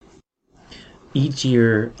Each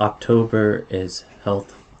year, October is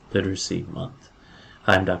Health Literacy Month.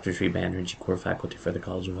 I'm Dr. Sri Banerjee, core faculty for the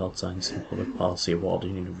College of Health Science and Public Policy at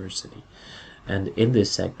Walden University. And in this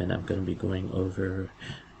segment, I'm going to be going over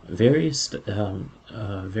various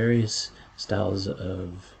styles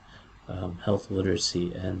of health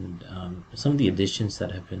literacy and some of the additions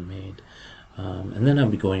that have been made. And then I'll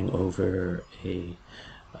be going over a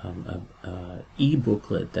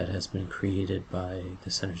e-booklet that has been created by the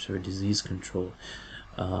Centers for Disease Control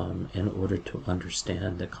in order to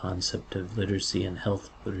understand the concept of literacy and health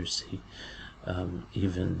literacy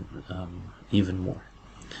even more.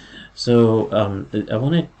 So I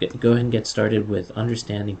want to go ahead and get started with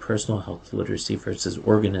understanding personal health literacy versus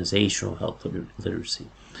organizational health literacy.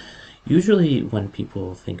 Usually when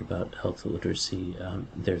people think about health literacy,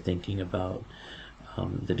 they're thinking about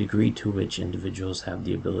the degree to which individuals have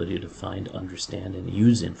the ability to find, understand, and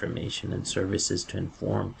use information and services to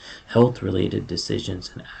inform health-related decisions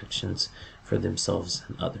and actions for themselves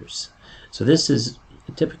and others. So this is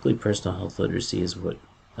typically personal health literacy is what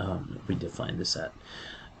we define this at.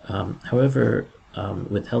 However,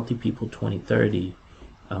 with Healthy People 2030,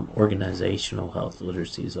 organizational health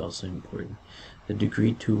literacy is also important. The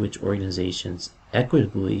degree to which organizations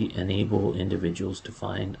equitably enable individuals to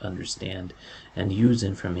find, understand, and use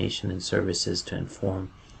information and services to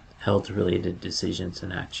inform health-related decisions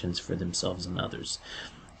and actions for themselves and others.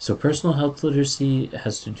 So personal health literacy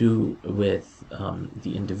has to do with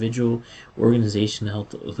the individual. Organizational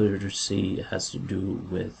health literacy has to do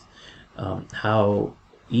with how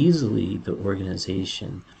easily the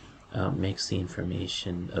organization makes the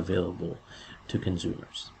information available to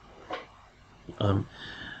consumers.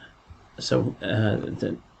 So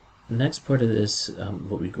the next part of this,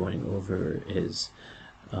 what we're going over is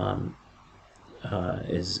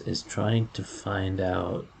trying to find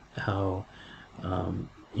out how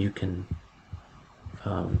you can.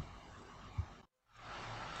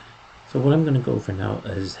 So what I'm going to go over now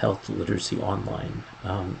is Health Literacy Online.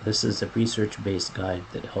 This is a research-based guide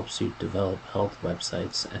that helps you develop health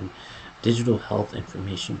websites and digital health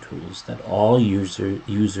information tools that all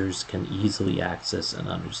users can easily access and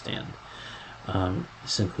understand.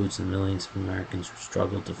 This includes the millions of Americans who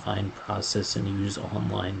struggle to find, process, and use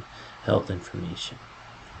online health information.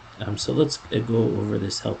 So let's go over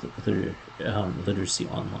this Health Literacy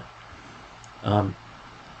Online.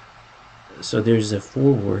 So there's a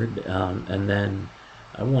foreword, and then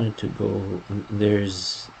I wanted to go,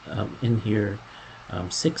 there's in here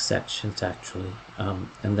 6 sections actually,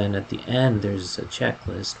 and then at the end there's a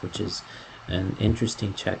checklist, which is an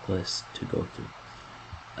interesting checklist to go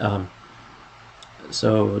through.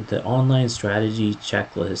 So the online strategy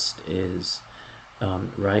checklist is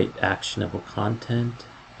write actionable content,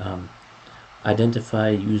 identify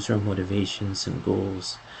user motivations and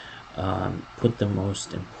goals, put the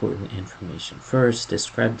most important information first,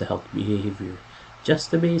 describe the health behavior,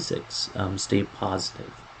 just the basics, stay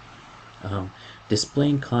positive.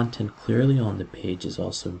 Displaying content clearly on the page is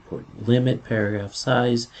also important. Limit paragraph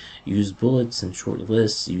size, use bullets and short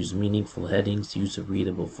lists, use meaningful headings, use a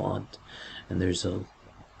readable font, and there's a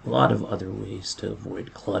lot of other ways to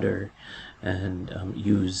avoid clutter and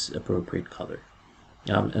use appropriate color.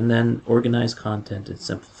 And then organize content and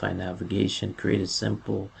simplify navigation, create a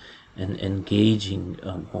simple and engaging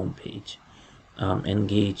homepage.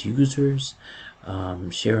 Engage users,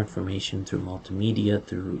 share information through multimedia,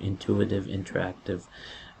 through intuitive, interactive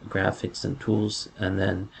graphics and tools, and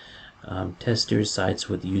then test your sites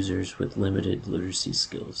with users with limited literacy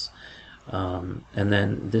skills. And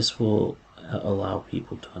then this will allow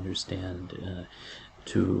people to understand,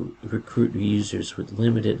 to recruit users with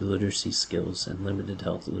limited literacy skills and limited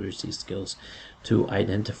health literacy skills to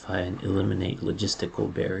identify and eliminate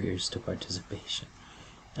logistical barriers to participation.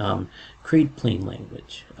 Create plain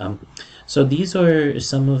language. So these are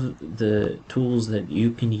some of the tools that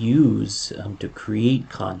you can use to create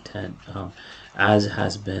content as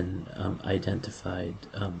has been identified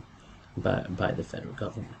by the federal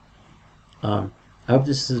government. I hope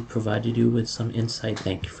this has provided you with some insight.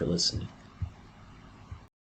 Thank you for listening.